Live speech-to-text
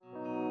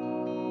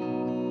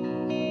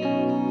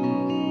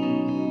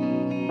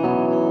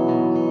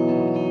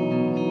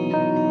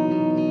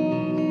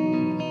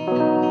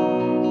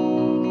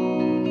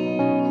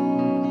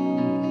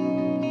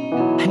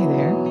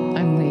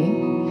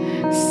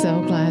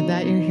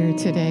glad that you're here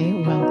today.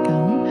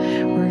 Welcome.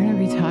 We're going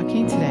to be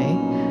talking today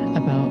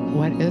about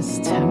what is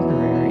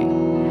temporary.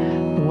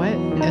 What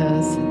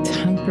is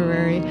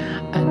temporary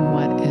and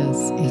what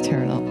is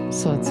eternal?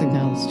 So let's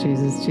acknowledge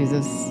Jesus.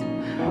 Jesus,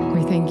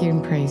 we thank you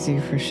and praise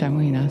you for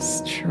showing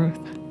us truth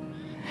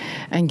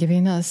and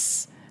giving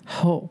us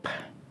hope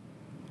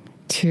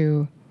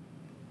to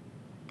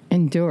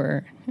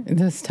endure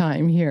this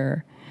time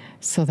here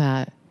so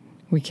that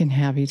we can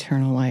have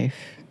eternal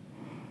life.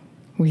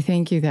 We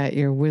thank you that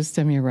your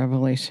wisdom, your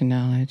revelation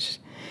knowledge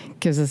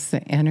gives us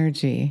the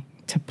energy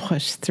to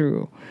push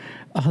through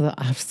all the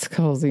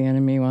obstacles the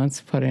enemy wants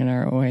to put in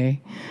our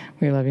way.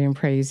 We love you and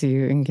praise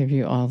you and give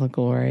you all the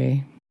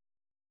glory.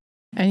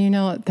 And you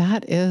know,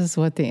 that is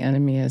what the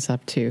enemy is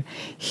up to.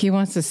 He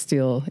wants to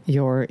steal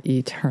your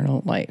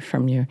eternal life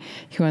from you.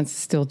 He wants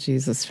to steal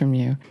Jesus from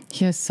you.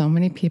 He has so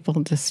many people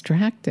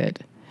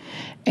distracted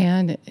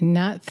and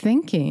not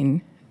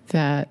thinking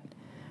that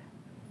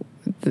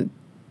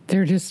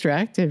they're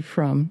distracted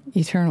from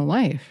eternal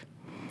life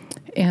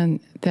and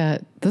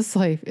that this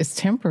life is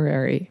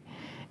temporary.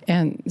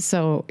 And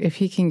so if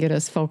he can get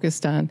us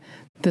focused on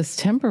this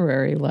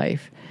temporary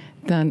life,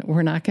 then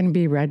we're not going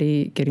to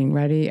be getting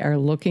ready, or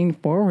looking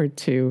forward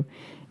to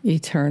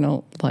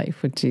eternal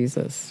life with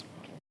Jesus.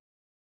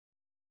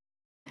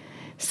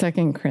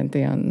 2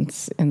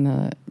 Corinthians in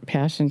the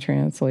Passion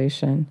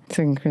Translation,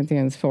 2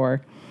 Corinthians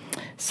 4.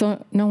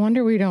 So no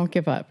wonder we don't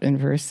give up in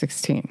verse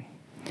 16.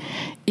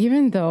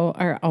 Even though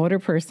our outer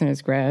person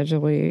is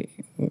gradually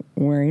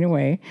wearing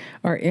away,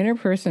 our inner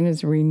person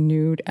is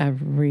renewed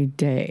every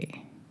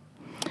day.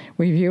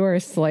 We view our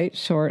slight,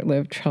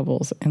 short-lived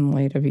troubles in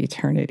light of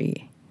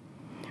eternity.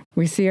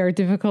 We see our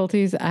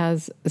difficulties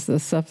as the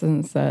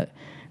substance that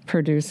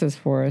produces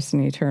for us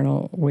an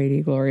eternal,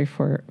 weighty glory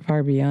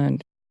far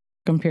beyond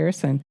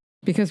comparison,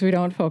 because we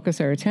don't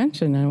focus our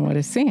attention on what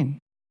is seen,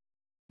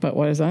 but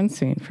what is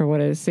unseen. For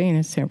what is seen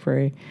is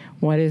temporary.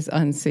 What is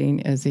unseen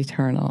is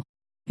eternal.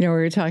 You know, we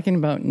were talking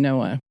about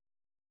Noah,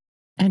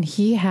 and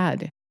he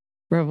had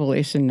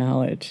revelation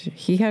knowledge.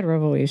 He had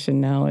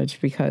revelation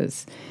knowledge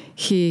because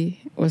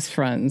he was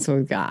friends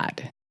with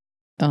God.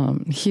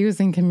 He was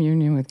in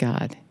communion with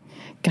God.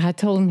 God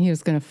told him he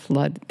was going to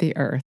flood the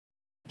earth.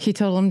 He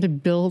told him to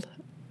build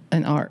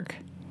an ark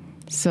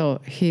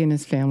so he and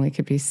his family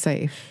could be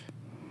safe.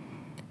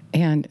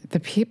 And the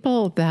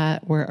people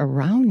that were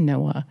around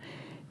Noah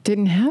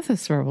didn't have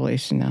this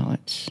revelation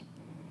knowledge.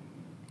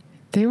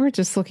 They were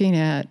just looking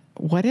at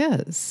what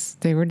is.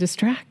 They were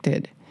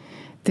distracted.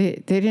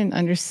 They didn't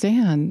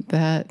understand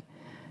that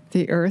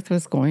the earth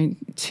was going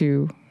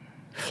to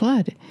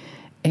flood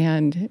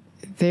and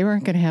they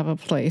weren't going to have a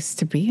place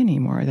to be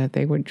anymore, that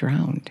they would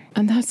drown.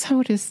 And that's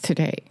how it is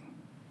today.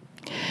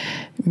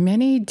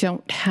 Many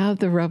don't have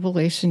the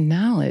revelation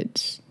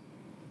knowledge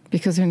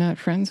because they're not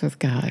friends with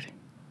God.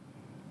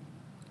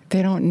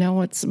 They don't know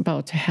what's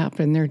about to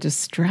happen. They're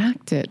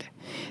distracted.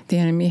 The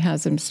enemy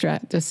has them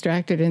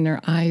distracted and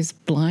their eyes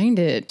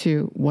blinded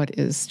to what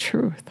is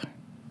truth.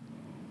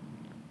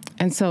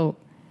 And so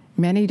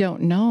many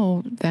don't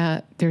know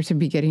that they're to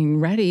be getting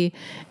ready.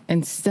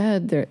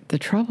 Instead, their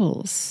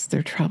troubles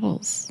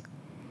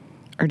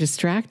are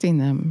distracting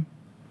them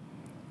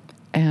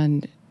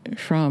and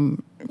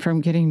from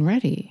getting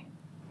ready.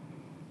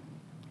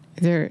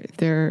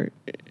 They're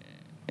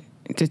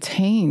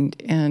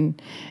detained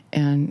and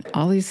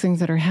all these things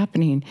that are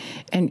happening,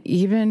 and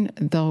even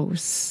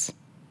those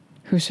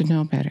who should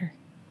know better.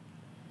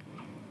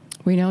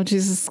 We know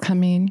Jesus is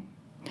coming,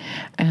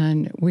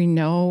 and we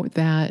know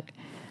that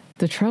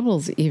the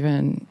troubles,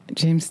 even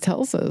James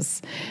tells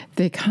us,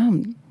 they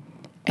come,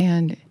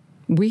 and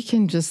we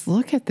can just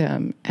look at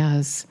them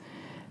as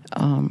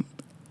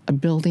a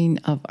building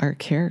of our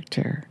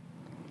character.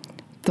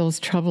 Those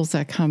troubles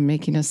that come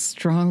making us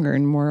stronger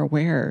and more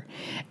aware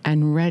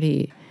and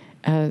ready.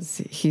 As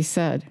he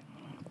said,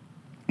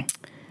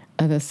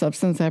 the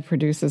substance that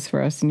produces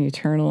for us an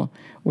eternal,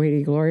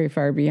 weighty glory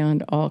far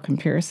beyond all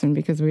comparison,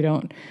 because we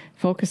don't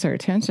focus our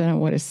attention on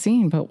what is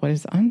seen, but what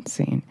is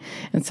unseen.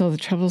 And so the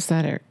troubles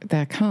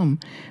that come,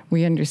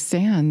 we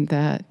understand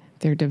that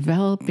they're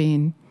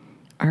developing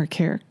our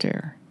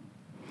character.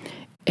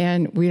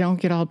 And we don't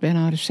get all bent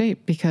out of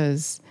shape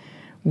because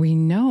we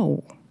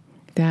know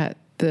that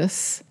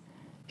this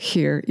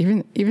here,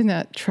 even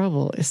that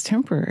trouble is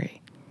temporary.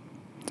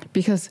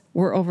 Because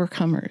we're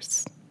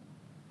overcomers.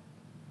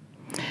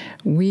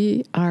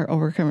 We are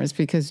overcomers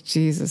because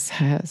Jesus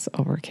has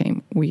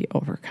overcame. We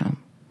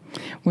overcome.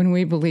 When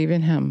we believe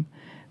in him,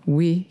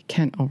 we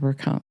can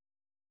overcome.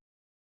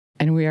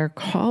 And we are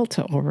called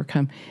to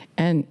overcome.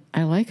 And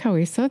I like how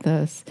he said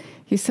this.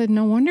 He said,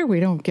 no wonder we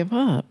don't give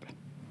up.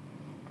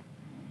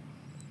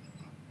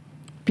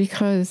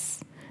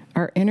 Because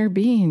our inner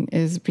being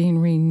is being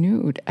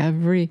renewed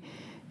every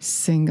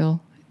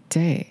single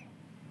day.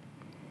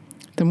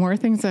 The more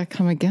things that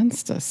come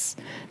against us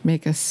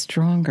make us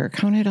stronger.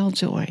 Count it all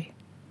joy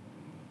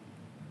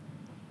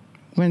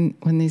when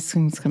these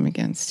things come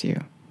against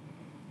you.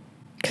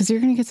 Because you're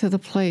going to get to the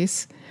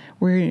place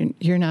where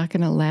you're not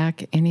going to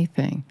lack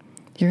anything.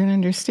 You're going to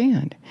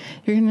understand.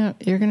 You're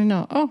going to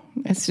know, oh,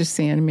 it's just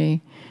the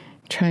enemy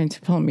trying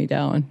to pull me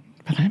down,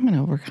 but I'm an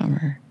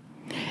overcomer.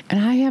 And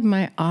I have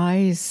my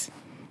eyes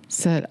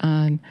set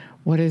on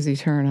what is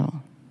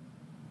eternal,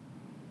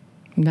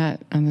 not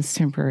on this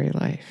temporary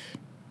life,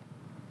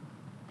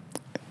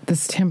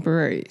 this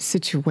temporary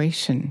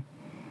situation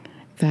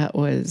that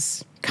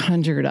was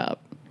conjured up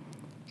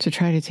to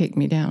try to take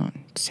me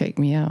down, to take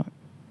me out.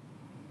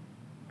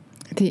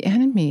 The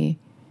enemy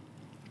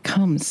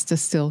comes to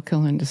steal,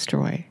 kill, and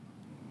destroy.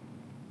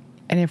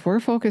 And if we're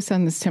focused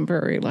on this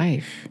temporary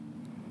life,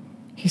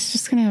 he's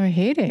just going to have a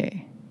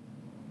heyday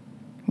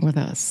with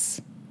us.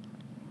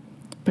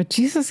 But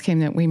Jesus came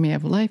that we may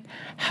have life,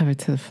 have it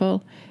to the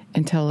full,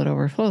 until it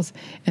overflows.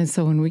 And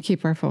so when we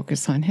keep our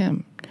focus on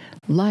him,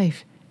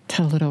 life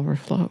till it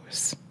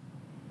overflows.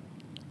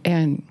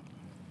 And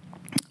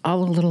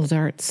all the little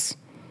darts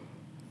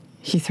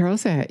he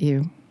throws at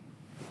you,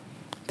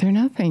 they're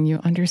nothing, you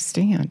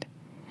understand.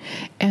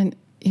 And,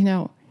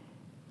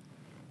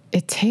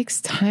 it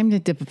takes time to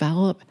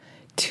develop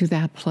to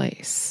that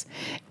place.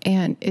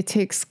 And it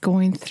takes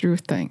going through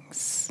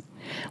things.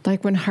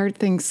 Like when hard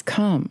things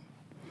come,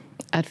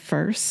 at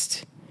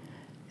first,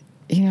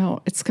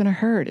 it's going to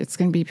hurt. It's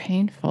going to be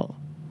painful.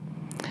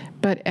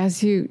 But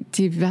as you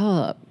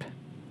develop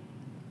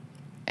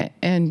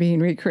and being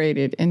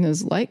recreated in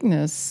his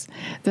likeness,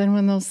 then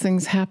when those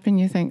things happen,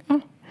 you think,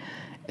 oh,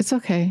 it's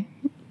okay,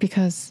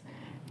 because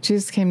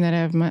Jesus came that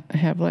I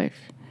have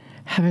life,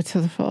 have it to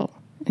the full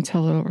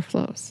until it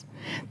overflows.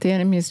 The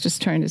enemy is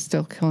just trying to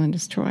steal, kill, and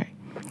destroy,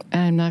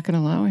 and I'm not going to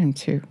allow him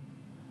to.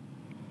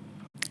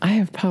 I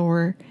have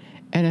power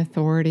and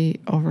authority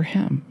over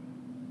him.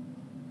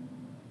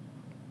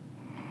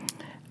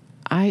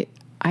 I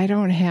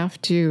don't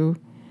have to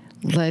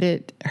let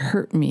it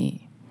hurt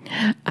me.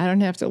 I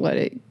don't have to let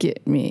it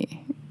get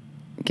me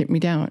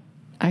down.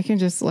 I can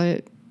just let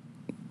it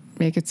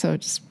make it so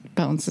it just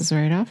bounces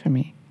right off of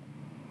me.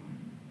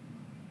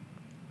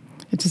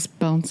 It just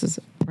bounces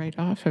right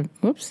off of,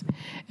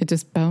 it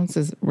just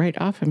bounces right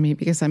off of me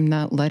because I'm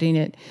not letting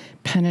it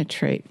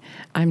penetrate.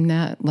 I'm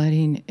not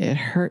letting it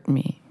hurt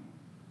me.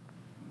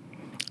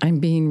 I'm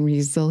being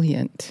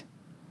resilient.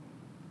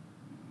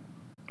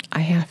 I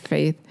have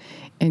faith,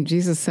 and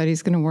Jesus said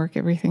he's going to work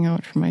everything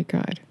out for my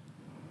good.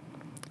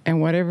 And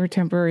whatever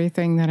temporary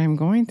thing that I'm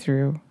going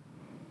through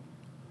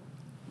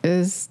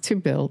is to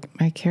build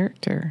my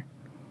character.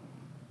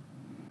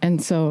 And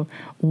so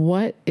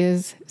what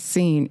is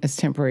seen as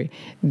temporary?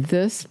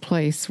 This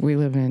place we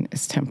live in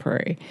is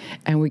temporary,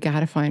 and we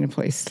got to find a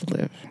place to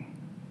live.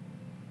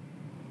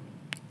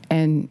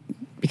 And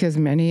because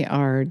many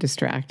are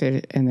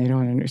distracted and they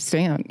don't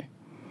understand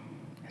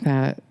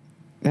that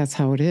that's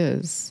how it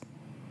is.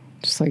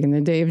 Just like in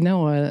the day of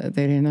Noah,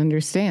 they didn't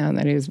understand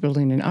that he was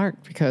building an ark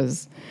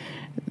because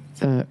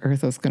the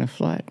earth was going to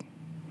flood.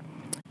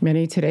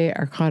 Many today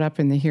are caught up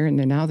in the here and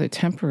the now, the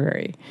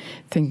temporary,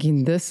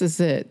 thinking this is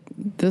it,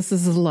 this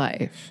is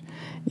life,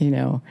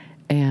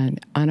 and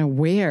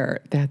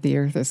unaware that the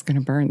earth is going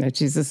to burn, that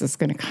Jesus is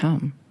going to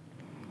come.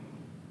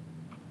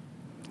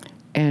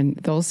 And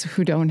those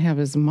who don't have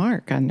his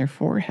mark on their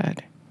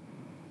forehead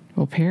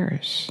will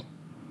perish.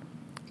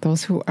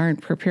 Those who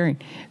aren't preparing,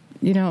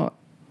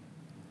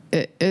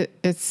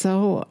 it's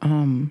so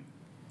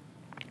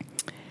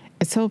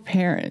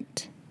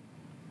apparent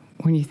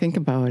when you think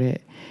about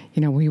it.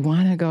 We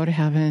want to go to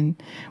heaven.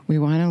 We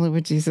want to live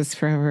with Jesus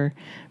forever.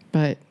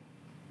 But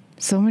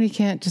so many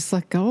can't just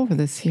let go of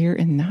this here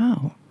and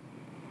now.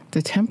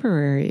 The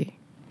temporary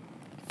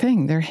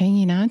thing, they're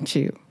hanging on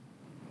to.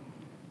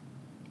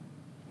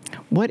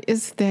 What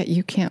is that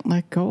you can't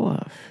let go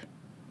of?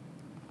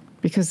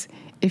 Because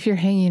if you're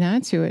hanging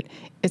on to it,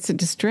 it's a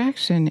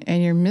distraction,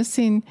 and you're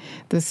missing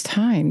this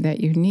time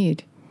that you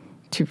need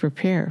to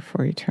prepare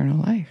for eternal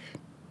life.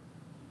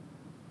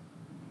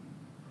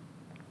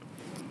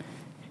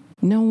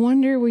 No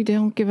wonder we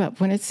don't give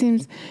up. When it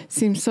seems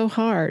so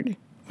hard,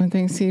 when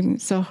things seem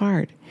so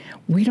hard,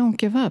 we don't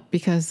give up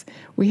because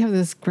we have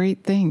this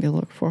great thing to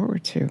look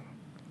forward to.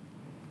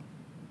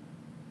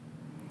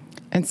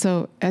 And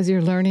so as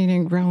you're learning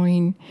and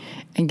growing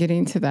and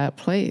getting to that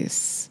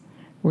place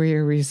where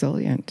you're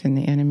resilient and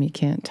the enemy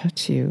can't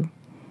touch you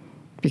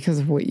because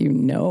of what you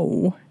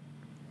know,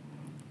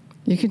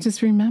 you can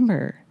just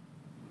remember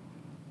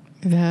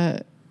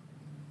that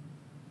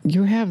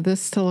you have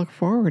this to look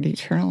forward,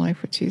 eternal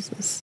life with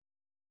Jesus.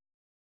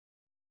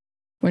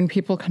 When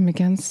people come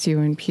against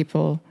you and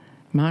people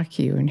mock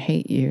you and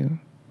hate you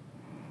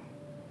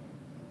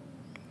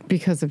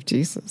because of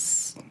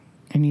Jesus,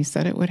 and he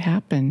said it would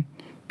happen,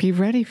 be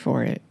ready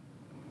for it.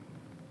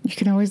 You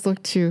can always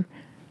look to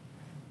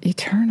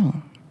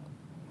eternal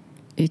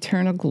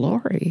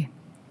glory,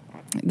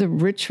 the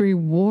rich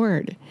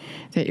reward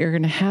that you're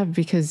going to have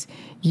because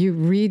you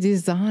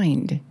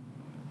redesigned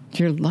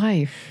your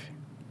life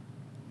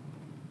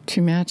to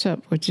match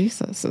up with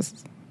Jesus.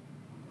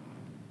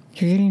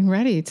 You're getting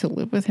ready to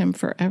live with him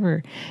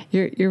forever.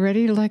 You're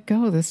ready to let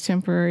go of this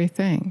temporary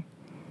thing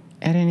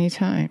at any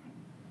time.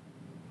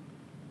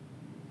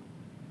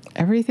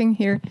 Everything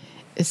here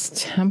is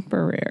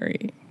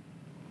temporary.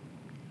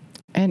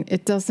 And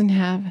it doesn't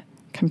have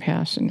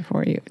compassion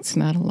for you. It's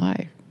not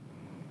alive.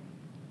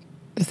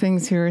 The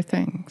things here are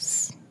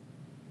things.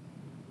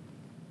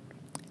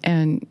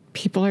 And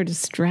people are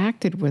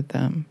distracted with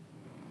them.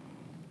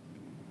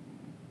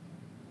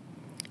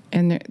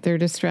 And they're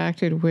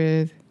distracted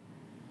with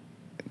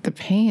the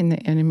pain the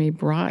enemy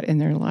brought in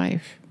their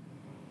life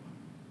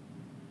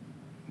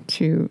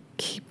to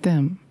keep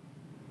them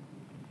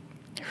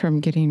from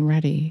getting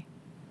ready.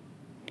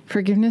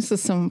 Forgiveness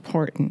is so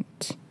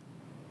important.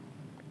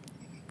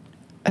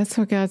 That's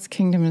what God's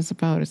kingdom is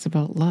about. It's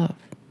about love.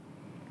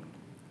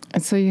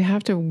 And so you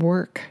have to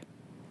work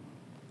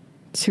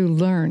to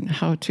learn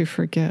how to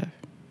forgive.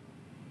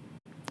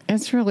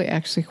 It's really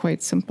actually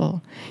quite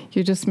simple.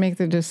 You just make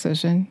the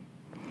decision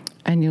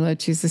and you let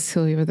Jesus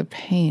heal you of the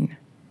pain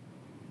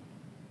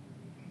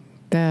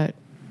that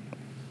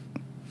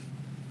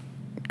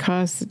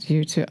caused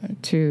you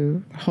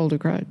to hold a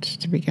grudge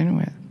to begin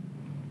with.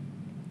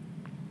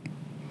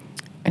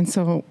 And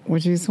so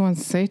what Jesus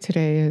wants to say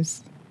today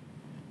is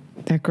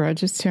that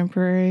grudge is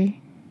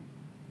temporary,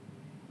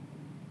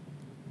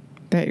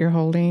 that you're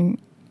holding,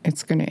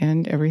 it's going to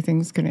end,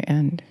 everything's going to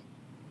end.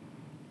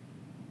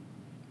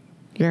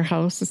 Your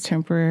house is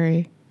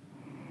temporary,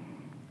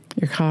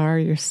 your car,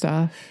 your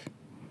stuff.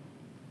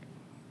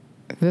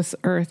 This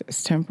earth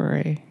is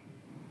temporary.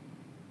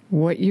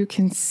 What you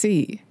can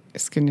see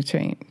is going to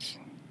change.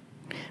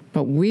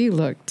 But we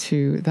look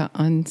to the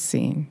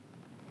unseen.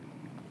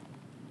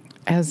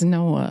 As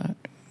Noah,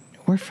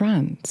 we're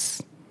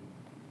friends.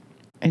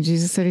 And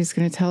Jesus said he's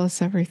going to tell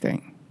us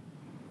everything.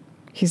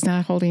 He's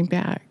not holding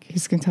back.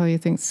 He's going to tell you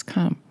things to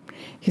come.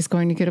 He's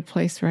going to get a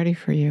place ready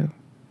for you.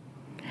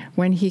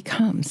 When he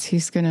comes,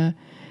 he's going to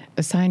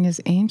assign his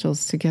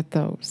angels to get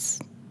those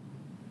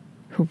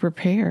who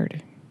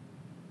prepared,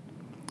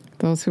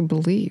 those who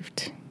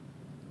believed.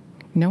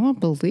 Noah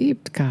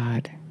believed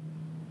God.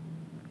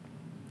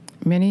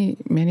 Many,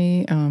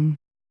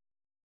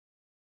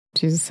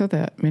 Jesus said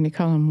that, many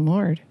call him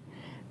Lord,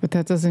 but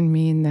that doesn't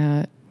mean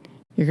that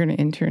you're going to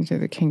enter into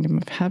the kingdom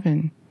of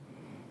heaven.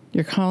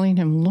 You're calling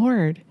him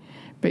Lord,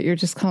 but you're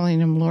just calling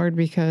him Lord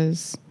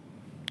because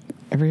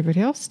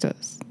everybody else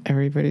does.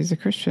 Everybody's a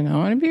Christian. I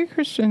want to be a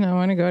Christian. I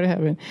want to go to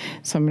heaven.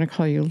 So I'm going to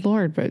call you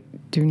Lord, but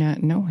do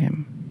not know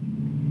him.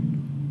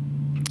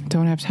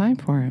 Don't have time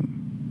for him.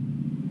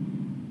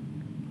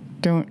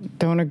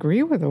 Don't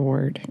agree with the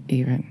word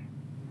even.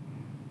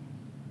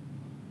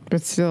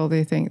 But still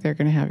they think they're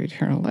going to have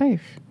eternal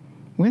life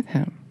with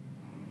him.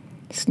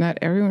 It's not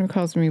everyone who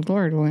calls me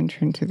Lord will enter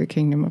into the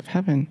kingdom of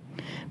heaven,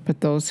 but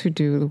those who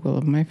do the will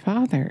of my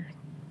Father.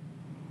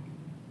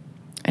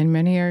 And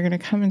many are going to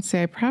come and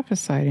say, I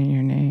prophesied in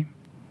your name.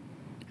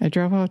 I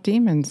drove out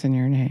demons in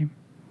your name.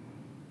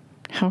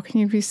 How can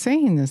you be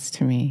saying this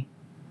to me?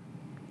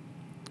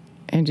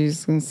 And Jesus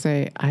is going to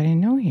say, I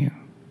didn't know you.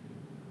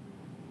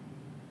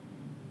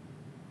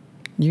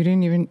 You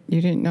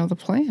didn't know the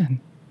plan.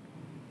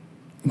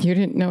 You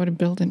didn't know to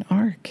build an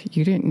ark.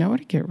 You didn't know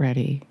to get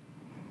ready.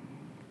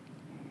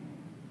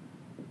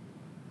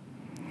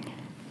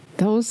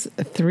 Those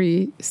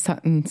 3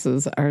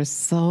 sentences are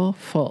so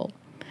full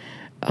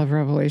of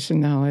revelation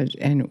knowledge,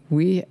 and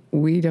we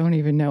don't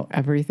even know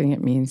everything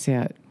it means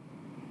yet.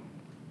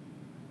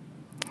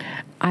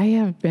 I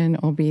have been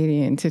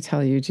obedient to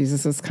tell you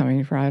Jesus is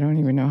coming for I don't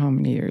even know how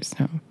many years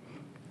now.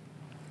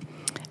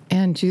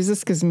 And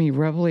Jesus gives me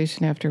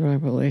revelation after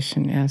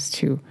revelation as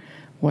to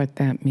what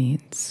that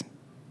means.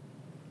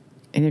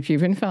 And if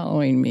you've been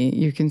following me,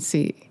 you can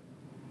see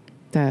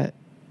that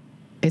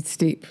it's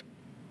deep.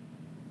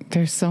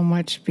 There's so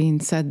much being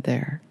said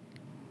there.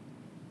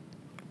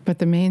 But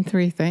the main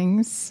 3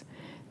 things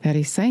that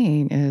he's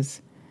saying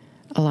is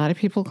a lot of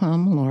people call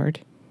him Lord,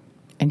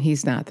 and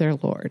he's not their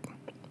Lord.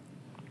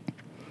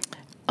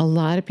 A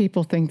lot of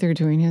people think they're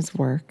doing his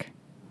work,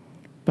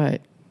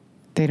 but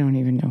they don't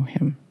even know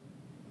him.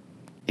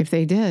 If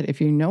they did,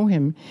 if you know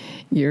him,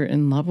 you're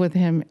in love with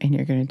him and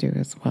you're going to do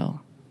his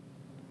will.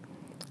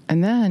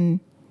 And then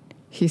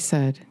he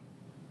said,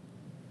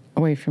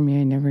 away from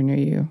me, I never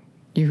knew you,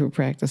 you who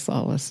practice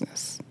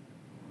lawlessness.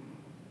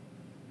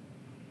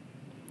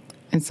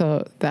 And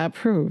so that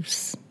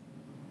proves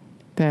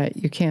that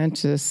you can't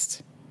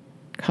just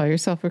call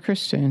yourself a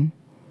Christian.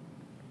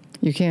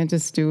 You can't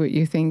just do what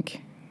you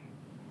think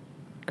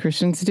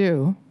Christians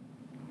do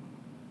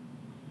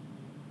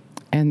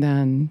and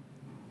then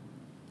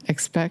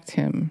expect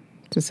him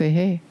to say,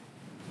 hey,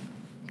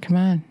 come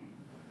on.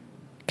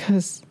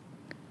 Because,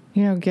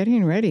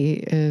 getting ready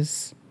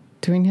is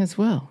doing his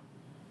will.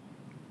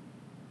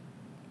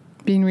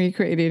 Being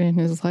recreated in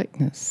his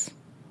likeness.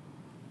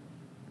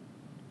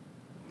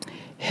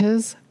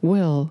 His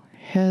will,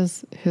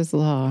 his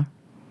law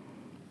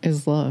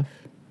is love.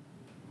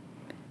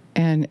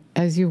 And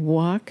as you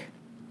walk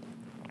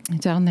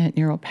down that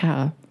narrow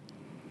path,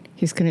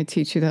 he's going to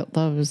teach you that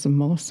love is the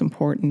most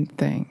important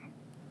thing.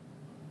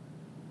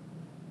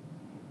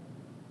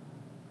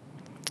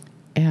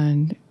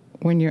 And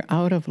when you're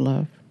out of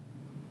love,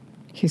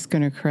 he's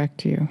going to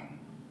correct you.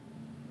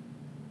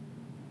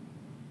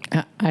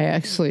 I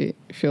actually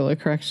feel a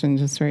correction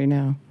just right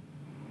now.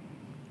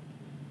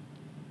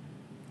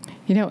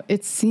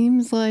 It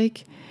seems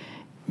like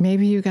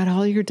maybe you got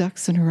all your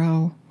ducks in a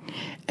row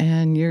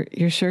and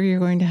you're sure you're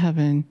going to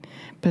heaven,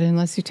 but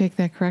unless you take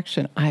that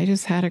correction, I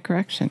just had a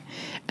correction.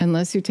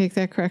 Unless you take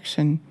that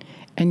correction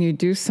and you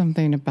do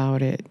something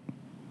about it,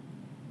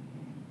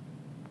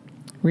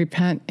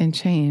 repent and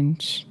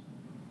change,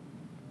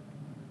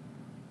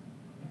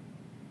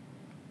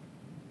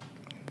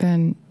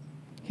 then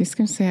he's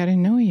going to say, I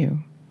didn't know you.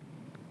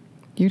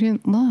 You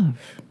didn't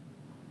love.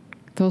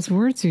 Those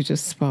words you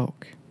just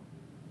spoke.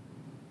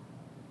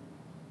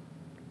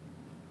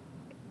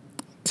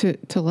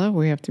 To love,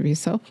 we have to be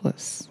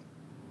selfless.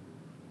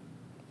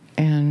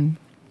 And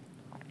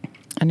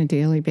on a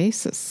daily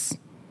basis,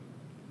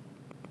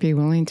 be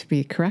willing to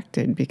be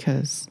corrected,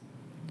 because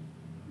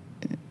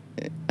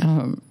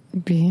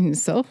being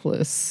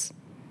selfless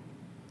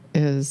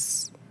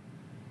is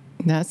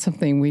not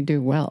something we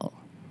do well.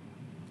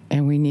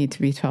 And we need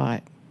to be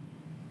taught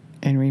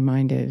and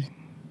reminded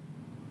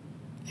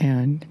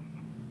and,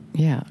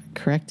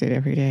 corrected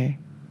every day.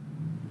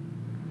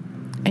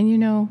 And you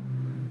know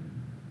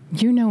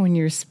in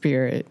your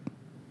spirit,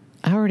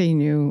 I already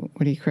knew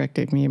what he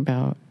corrected me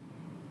about.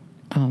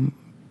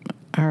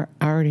 I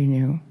already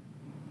knew.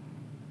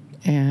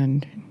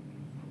 And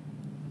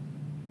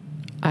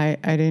I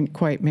didn't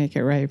quite make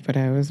it right, but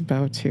I was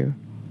about to.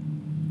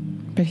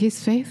 But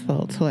he's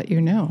faithful to let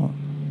you know.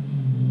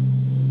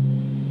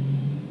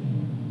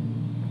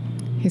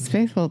 He's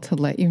faithful to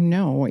let you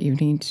know what you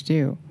need to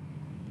do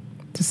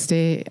to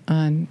stay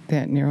on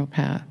that narrow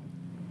path,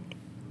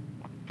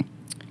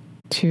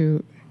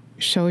 to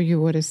show you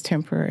what is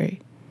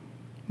temporary,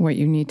 what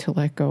you need to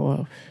let go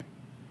of.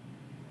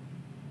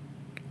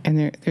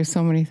 And there's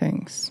so many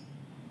things.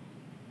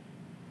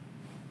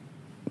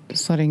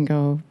 Just letting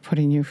go,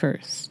 putting you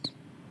first.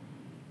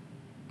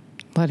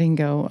 Letting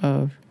go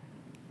of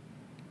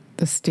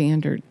the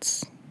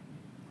standards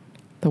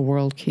the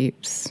world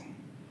keeps.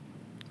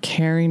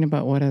 Caring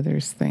about what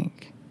others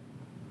think.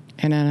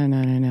 And on and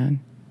on and on.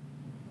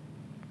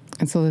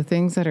 And so the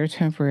things that are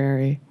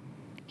temporary,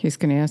 he's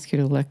going to ask you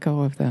to let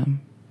go of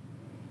them.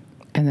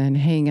 And then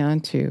hang on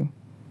to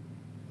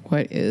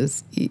what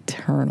is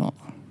eternal.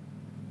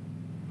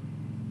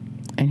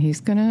 And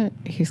he's gonna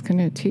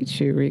teach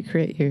you,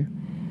 recreate you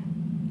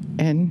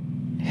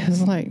in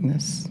his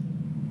likeness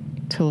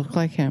to look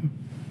like him.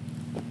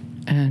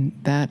 And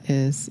that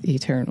is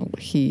eternal.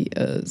 He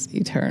is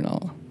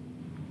eternal.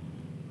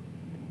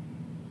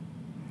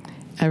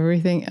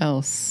 Everything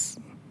else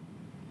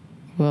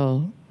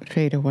will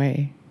fade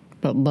away,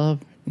 but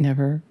love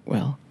never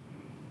will.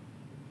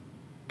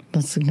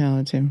 Let's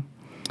acknowledge him.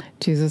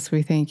 Jesus,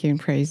 we thank you and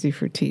praise you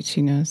for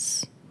teaching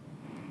us.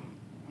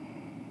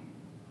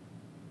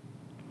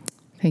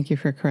 Thank you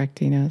for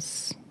correcting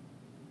us,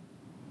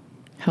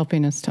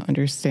 helping us to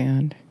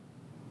understand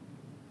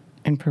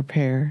and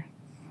prepare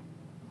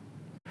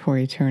for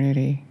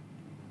eternity.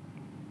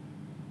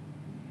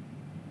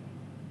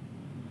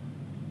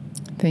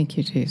 Thank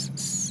you,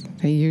 Jesus,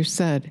 that you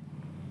said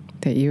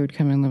that you would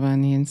come and live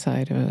on the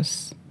inside of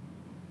us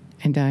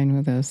and dine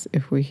with us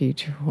if we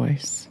heed your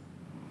voice.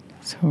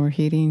 So we're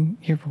heeding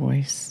your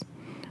voice.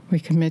 We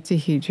commit to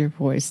heed your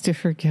voice, to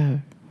forgive,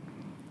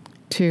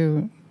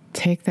 to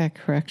take that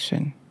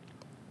correction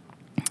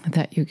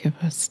that you give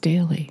us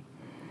daily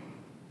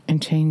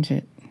and change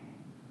it.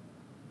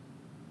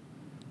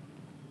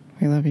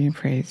 We love you and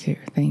praise you.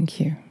 Thank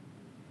you.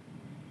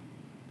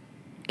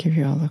 Give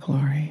you all the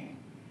glory.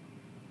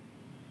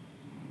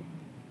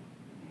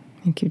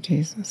 Thank you,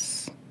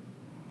 Jesus.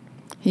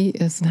 He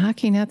is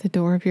knocking at the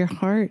door of your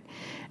heart.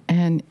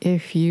 And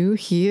if you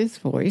hear his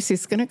voice,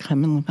 he's going to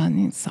come and live on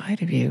the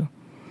inside of you.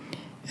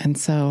 And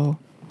so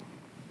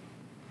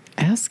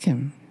ask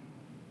him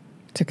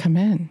to come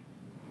in.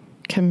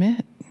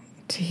 Commit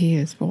to hear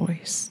his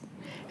voice.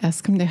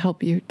 Ask him to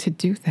help you to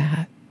do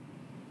that.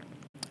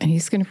 And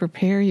he's going to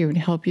prepare you and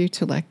help you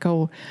to let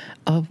go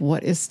of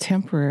what is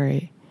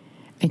temporary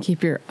and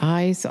keep your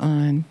eyes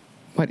on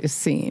what is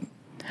seen,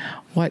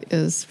 what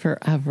is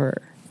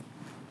forever.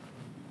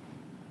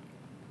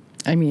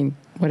 I mean,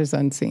 what is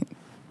unseen.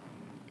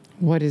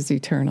 What is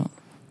eternal?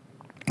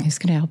 He's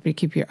going to help you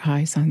keep your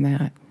eyes on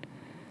that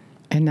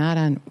and not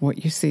on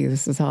what you see.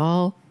 This is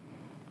all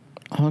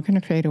going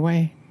to fade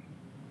away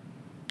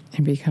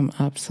and become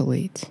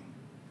obsolete.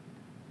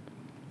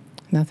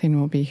 Nothing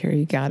will be here.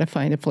 You got to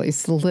find a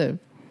place to live.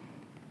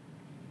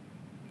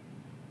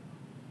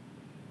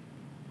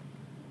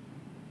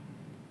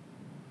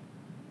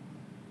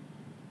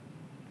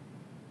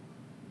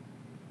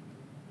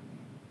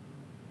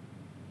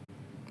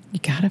 You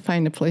got to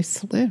find a place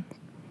to live.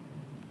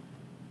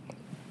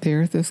 The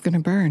earth is going to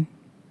burn.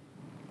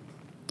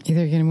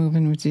 Either you're going to move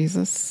in with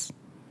Jesus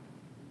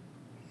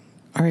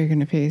or you're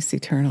going to face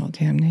eternal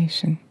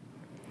damnation.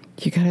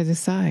 You got to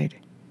decide.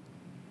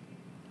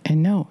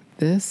 And no,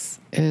 this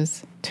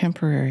is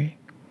temporary.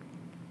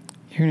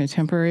 You're in a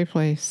temporary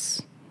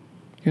place.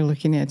 You're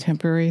looking at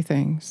temporary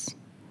things.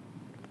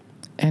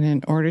 And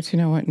in order to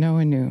know what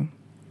Noah knew,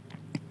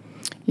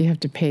 You have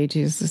to pay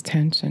Jesus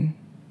attention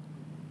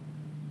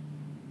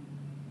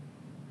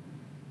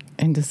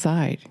and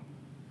decide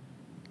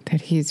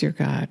that He's your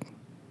God,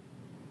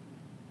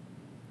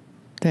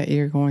 that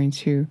you're going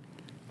to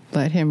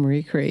let Him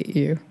recreate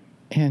you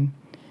in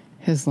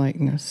His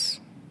likeness,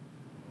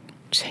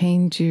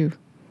 change you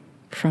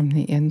from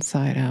the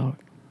inside out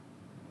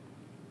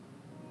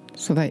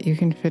so that you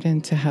can fit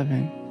into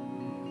heaven.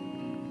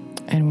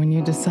 And when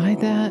you decide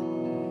that,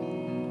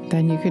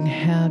 then you can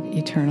have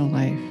eternal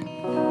life.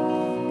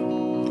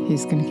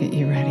 He's going to get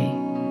you ready.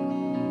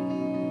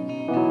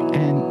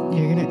 And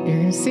you're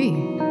gonna see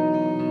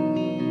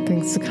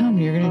things to come.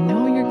 You're going to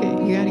know you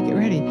got to get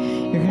ready.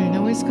 You're going to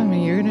know He's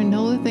coming. You're going to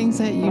know the things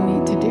that you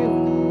need to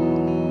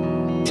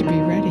do to be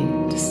ready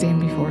to stand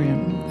before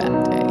Him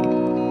that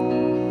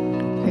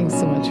day. Thanks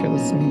so much for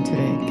listening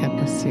today. God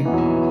bless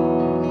you.